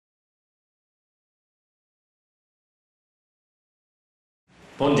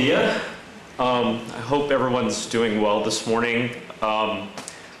Bom dia. I hope everyone's doing well this morning. I'm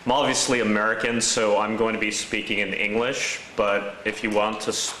obviously American, so I'm going to be speaking in English, but if you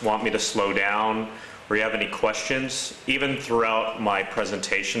want me to slow down or you have any questions, even throughout my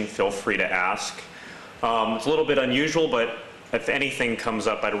presentation, feel free to ask. It's a little bit unusual, but if anything comes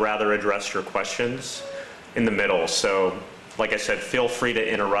up, I'd rather address your questions in the middle. So, like I said, feel free to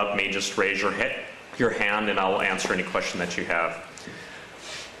interrupt me. Just raise your hand and I'll answer any question that you have.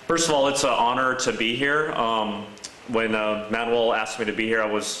 First of all, it's an honor to be here. When Manuel asked me to be here,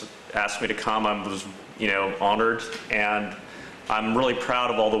 asked me to come, I was, honored, and I'm really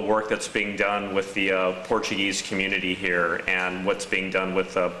proud of all the work that's being done with the Portuguese community here and what's being done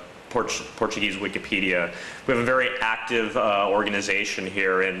with Portuguese Wikipedia. We have a very active organization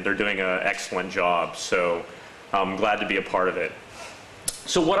here, and they're doing an excellent job, so I'm glad to be a part of it.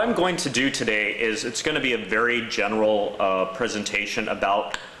 So what I'm going to do today is it's going to be a very general presentation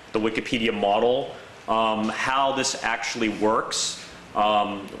about the Wikipedia model, how this actually works.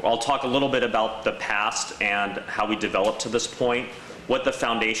 I'll talk a little bit about the past and how we developed to this point, what the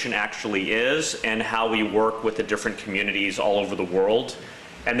foundation actually is, and how we work with the different communities all over the world.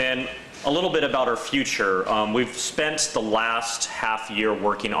 And then a little bit about our future. We've spent the last half year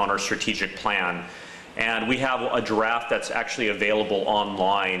working on our strategic plan, and we have a draft that's actually available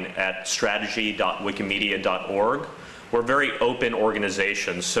online at strategy.wikimedia.org. We're a very open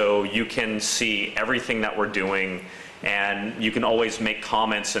organization, so you can see everything that we're doing, and you can always make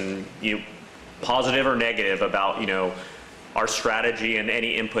comments, and positive or negative, about our strategy, and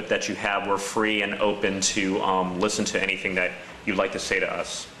any input that you have. We're free and open to listen to anything that you'd like to say to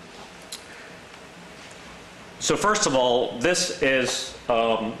us. So first of all, this is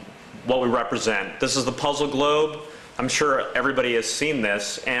what we represent. This is the puzzle globe. I'm sure everybody has seen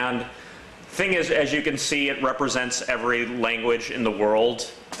this, and thing is, as you can see, it represents every language in the world,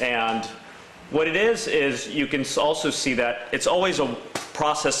 and what it is you can also see that it's always a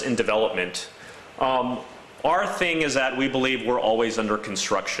process in development. Our thing is that we believe we're always under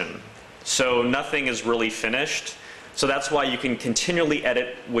construction, so nothing is really finished. So that's why you can continually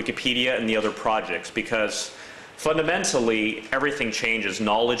edit Wikipedia and the other projects, because fundamentally everything changes,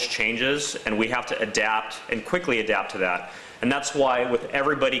 knowledge changes, and we have to adapt and quickly adapt to that. And that's why, with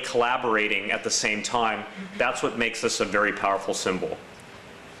everybody collaborating at the same time, that's what makes this a very powerful symbol.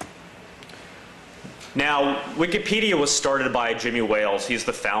 Now, Wikipedia was started by Jimmy Wales. He's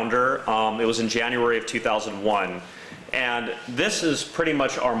the founder. It was in January of 2001. And this is pretty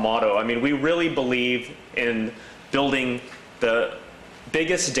much our motto. I mean, we really believe in building the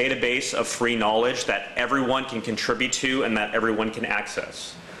biggest database of free knowledge that everyone can contribute to and that everyone can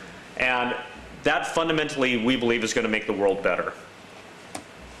access. And that fundamentally, we believe, is going to make the world better.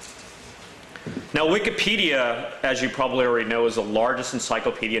 Now, Wikipedia, as you probably already know, is the largest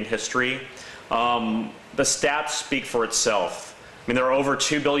encyclopedia in history. The stats speak for itself. I mean, there are over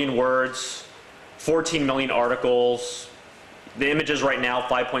 2 billion words, 14 million articles. The images right now,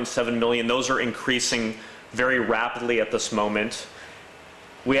 5.7 million. Those are increasing very rapidly at this moment.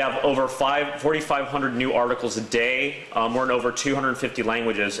 We have over 4,500 new articles a day. We're in over 250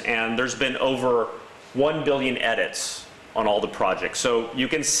 languages, and there's been over 1 billion edits on all the projects. So you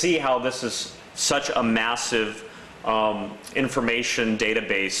can see how this is such a massive information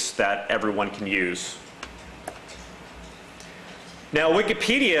database that everyone can use. Now,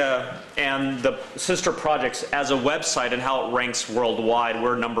 Wikipedia and the sister projects as a website and how it ranks worldwide,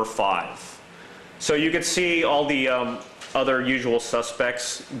 we're number 5. So you can see all the other usual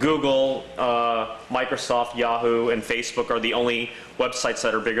suspects. Google, Microsoft, Yahoo, and Facebook are the only websites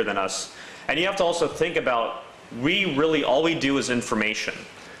that are bigger than us. And you have to also think about, all we do is information.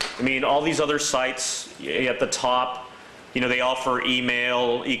 I mean, all these other sites at the top, they offer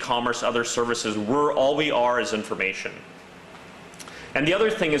email, e-commerce, other services. All we are is information. And the other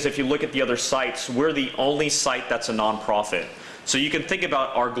thing is, if you look at the other sites, we're the only site that's a nonprofit. So you can think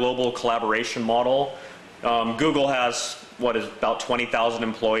about our global collaboration model. Google has, about 20,000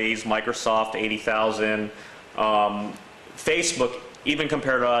 employees, Microsoft, 80,000. Facebook, even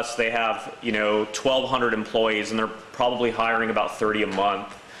compared to us, they have, 1,200 employees, and they're probably hiring about 30 a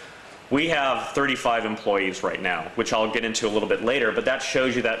month. We have 35 employees right now, which I'll get into a little bit later, but that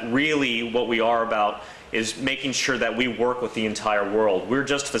shows you that really what we are about is making sure that we work with the entire world. We're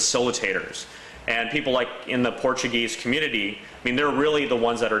just facilitators. And people like in the Portuguese community, I mean, they're really the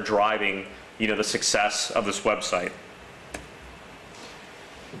ones that are driving, the success of this website.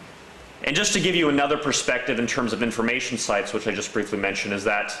 And just to give you another perspective in terms of information sites, which I just briefly mentioned, is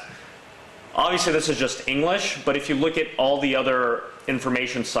that obviously this is just English, but if you look at all the other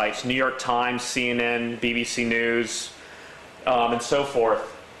information sites, New York Times, CNN, BBC News, and so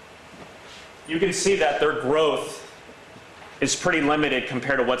forth, you can see that their growth is pretty limited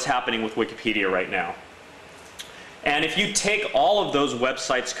compared to what's happening with Wikipedia right now. And if you take all of those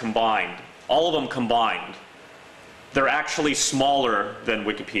websites combined, all of them combined, they're actually smaller than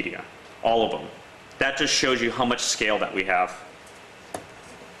Wikipedia, all of them. That just shows you how much scale that we have.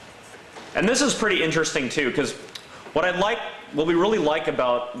 And this is pretty interesting too, because what we really like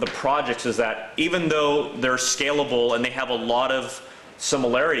about the projects is that even though they're scalable and they have a lot of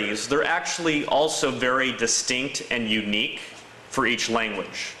similarities, they're actually also very distinct and unique for each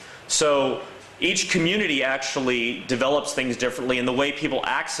language. So each community actually develops things differently, and the way people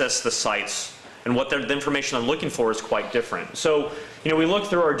access the sites and what the information they're looking for is quite different. So, we look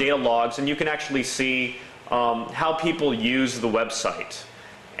through our data logs, and you can actually see how people use the website.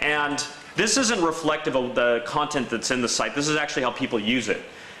 And this isn't reflective of the content that's in the site. This is actually how people use it.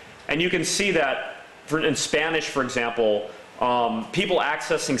 And you can see that in Spanish, for example, people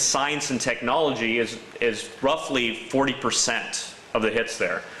accessing science and technology is roughly 40% of the hits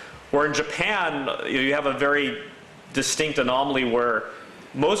there. Where in Japan, you have a very distinct anomaly where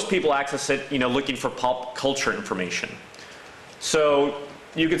most people access it, looking for pop culture information. So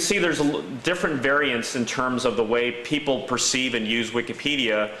you can see there's a different variance in terms of the way people perceive and use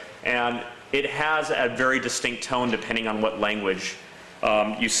Wikipedia, and it has a very distinct tone depending on what language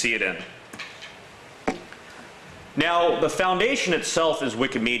you see it in. Now, the foundation itself is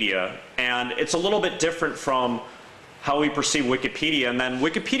Wikimedia, and it's a little bit different from how we perceive Wikipedia. And then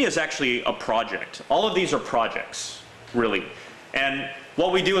Wikipedia is actually a project. All of these are projects, really. And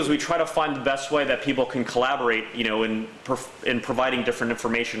what we do is we try to find the best way that people can collaborate, in providing different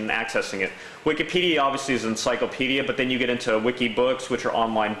information and accessing it. Wikipedia obviously is an encyclopedia, but then you get into Wikibooks, which are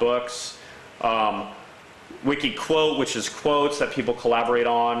online books. Wikiquote, which is quotes that people collaborate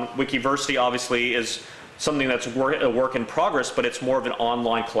on. Wikiversity obviously is something that's a work in progress, but it's more of an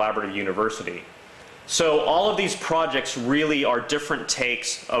online collaborative university. So all of these projects really are different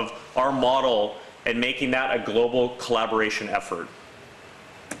takes of our model and making that a global collaboration effort.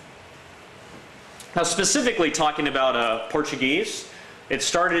 Now, specifically talking about Portuguese, it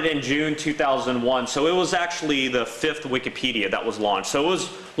started in June 2001, so it was actually the 5th Wikipedia that was launched. So it was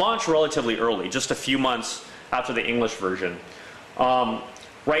launched relatively early, just a few months after the English version.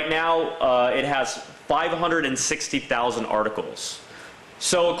 Right now, it has 560,000 articles.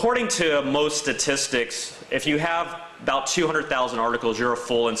 So according to most statistics, if you have about 200,000 articles, you're a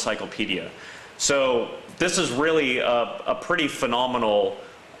full encyclopedia. So this is really a pretty phenomenal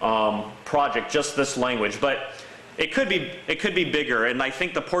project, just this language. But it could be bigger, and I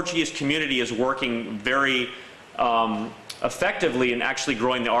think the Portuguese community is working very effectively in actually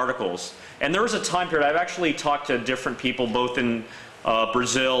growing the articles. And there was a time period, I've actually talked to different people both in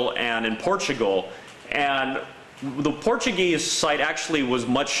Brazil and in Portugal, and the Portuguese site actually was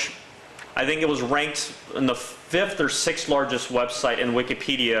I think it was ranked in the 5th or 6th largest website in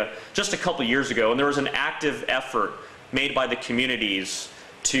Wikipedia just a couple years ago, and there was an active effort made by the communities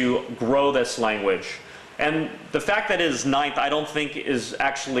to grow this language. And the fact that it is 9th, I don't think is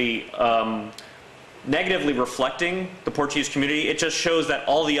actually negatively reflecting the Portuguese community. It just shows that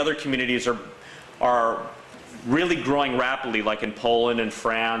all the other communities are really growing rapidly, like in Poland and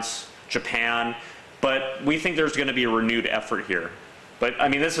France, Japan. But we think there's going to be a renewed effort here. But I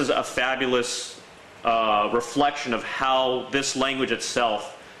mean, this is a fabulous reflection of how this language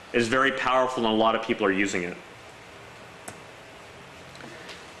itself is very powerful and a lot of people are using it.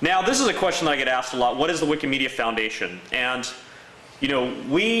 Now, this is a question that I get asked a lot. What is the Wikimedia Foundation? And,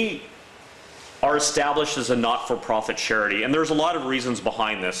 we are established as a not-for-profit charity, and there's a lot of reasons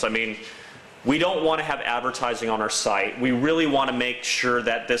behind this. I mean, we don't want to have advertising on our site. We really want to make sure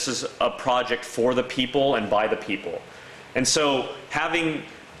that this is a project for the people and by the people. And so having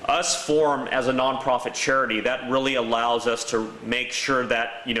us form as a nonprofit charity, that really allows us to make sure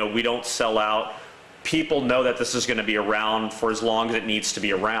that, we don't sell out. People know that this is going to be around for as long as it needs to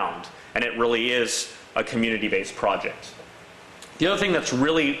be around. And it really is a community-based project. The other thing that's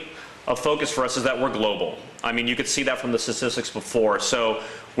really a focus for us is that we're global. I mean, you could see that from the statistics before. So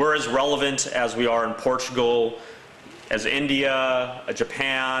we're as relevant as we are in Portugal, as India,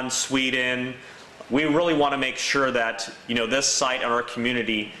 Japan, Sweden. We really want to make sure that this site and our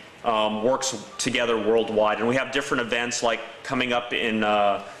community works together worldwide. And we have different events like coming up in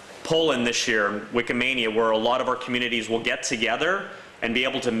Poland this year, Wikimania, where a lot of our communities will get together and be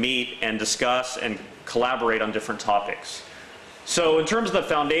able to meet and discuss and collaborate on different topics. So in terms of the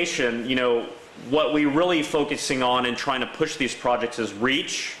foundation, what we're really focusing on and trying to push these projects is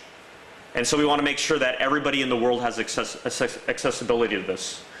reach. And so we want to make sure that everybody in the world has accessibility to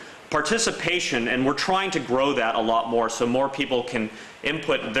this. participation, and we're trying to grow that a lot more so more people can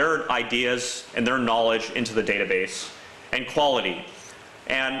input their ideas and their knowledge into the database. And quality.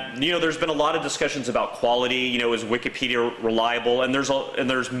 And there's been a lot of discussions about quality. Is Wikipedia reliable? And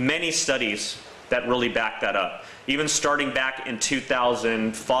there's many studies that really back that up. Even starting back in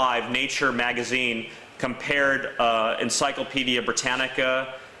 2005, Nature magazine compared Encyclopedia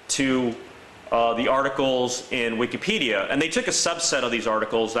Britannica to the articles in Wikipedia. And they took a subset of these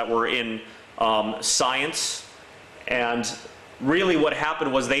articles that were in science. And really what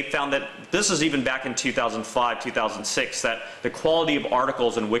happened was they found that, this is even back in 2005, 2006, that the quality of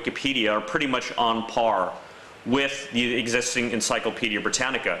articles in Wikipedia are pretty much on par with the existing Encyclopedia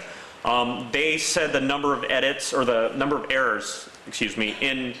Britannica. They said the number of edits, or the number of errors, excuse me,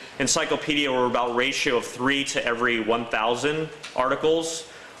 in Encyclopedia were about ratio of 3 to every 1,000 articles.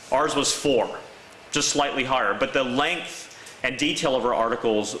 Ours was 4, just slightly higher. But the length and detail of our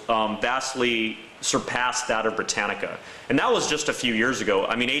articles vastly surpassed that of Britannica. And that was just a few years ago.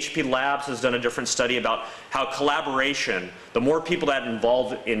 I mean, HP Labs has done a different study about how collaboration, the more people that are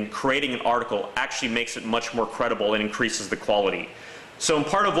involved in creating an article, actually makes it much more credible and increases the quality. So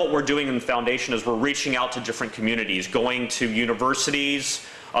part of what we're doing in the foundation is we're reaching out to different communities, going to universities,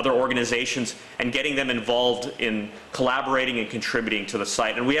 other organizations, and getting them involved in collaborating and contributing to the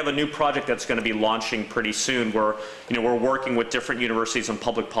site. And we have a new project that's going to be launching pretty soon where we're working with different universities on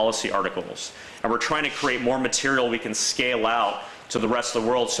public policy articles. And we're trying to create more material we can scale out to the rest of the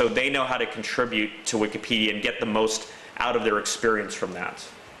world so they know how to contribute to Wikipedia and get the most out of their experience from that.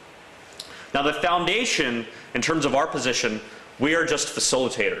 Now the foundation, in terms of our position, we are just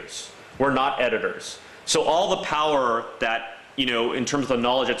facilitators. We're not editors. So all the power that, in terms of the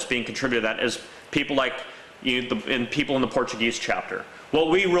knowledge that's being contributed to that is people like and people in the Portuguese chapter. What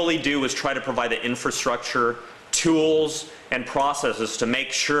we really do is try to provide the infrastructure, tools, and processes to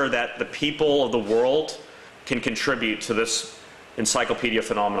make sure that the people of the world can contribute to this encyclopedia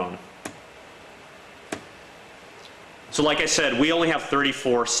phenomenon. So like I said, we only have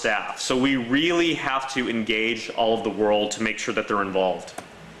 34 staff, so we really have to engage all of the world to make sure that they're involved.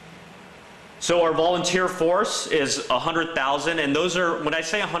 So our volunteer force is 100,000, and those are, when I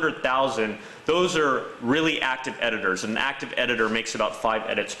say 100,000, those are really active editors. An active editor makes about 5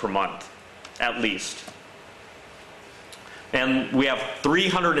 edits per month, at least. And we have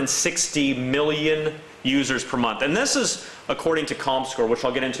 360 million users per month. And this is according to ComScore, which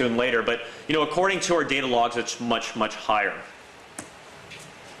I'll get into later, but according to our data logs, it's much, much higher.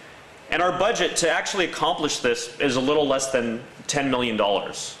 And our budget to actually accomplish this is a little less than $10 million.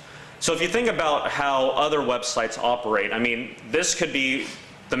 So if you think about how other websites operate, I mean, this could be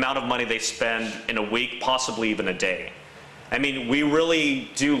the amount of money they spend in a week, possibly even a day. I mean, we really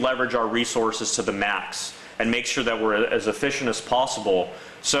do leverage our resources to the max and make sure that we're as efficient as possible.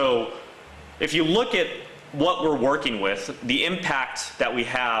 So if you look at what we're working with, the impact that we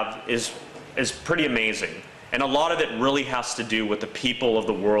have is pretty amazing. And a lot of it really has to do with the people of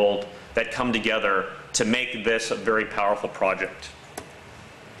the world that come together to make this a very powerful project.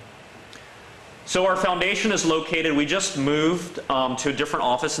 So our foundation is located, we just moved to a different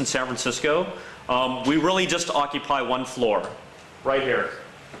office in San Francisco. We really just occupy one floor, right here,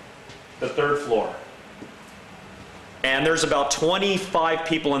 the 3rd floor. And there's about 25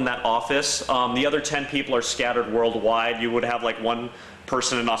 people in that office. The other 10 people are scattered worldwide. You would have like one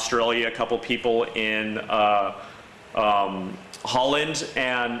person in Australia, a couple people in Holland,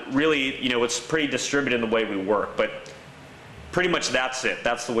 and really, it's pretty distributed in the way we work. But pretty much that's it.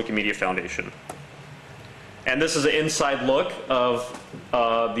 That's the Wikimedia Foundation. And this is an inside look of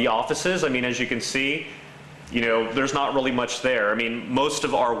the offices. I mean, as you can see, there's not really much there. I mean, most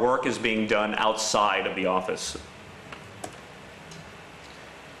of our work is being done outside of the office.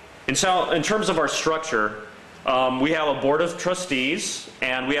 And so, in terms of our structure, we have a board of trustees,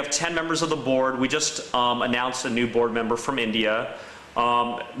 and we have 10 members of the board. We just announced a new board member from India.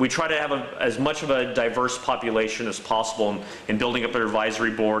 We try to have as much of a diverse population as possible in building up our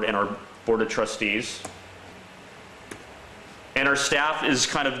advisory board and our board of trustees. And our staff is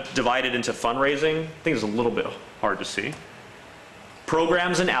kind of divided into fundraising. I think it's a little bit hard to see.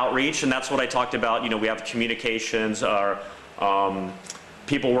 Programs and outreach, and that's what I talked about. We have communications, our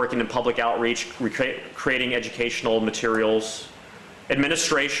people working in public outreach, creating educational materials.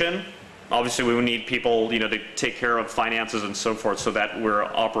 Administration, obviously we would need people to take care of finances and so forth so that we're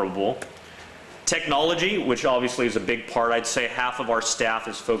operable. Technology, which obviously is a big part. I'd say half of our staff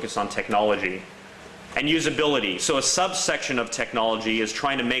is focused on technology. And usability. So a subsection of technology is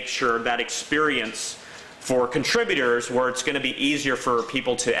trying to make sure that experience for contributors, where it's going to be easier for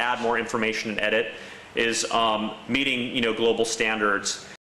people to add more information and edit, is meeting global standards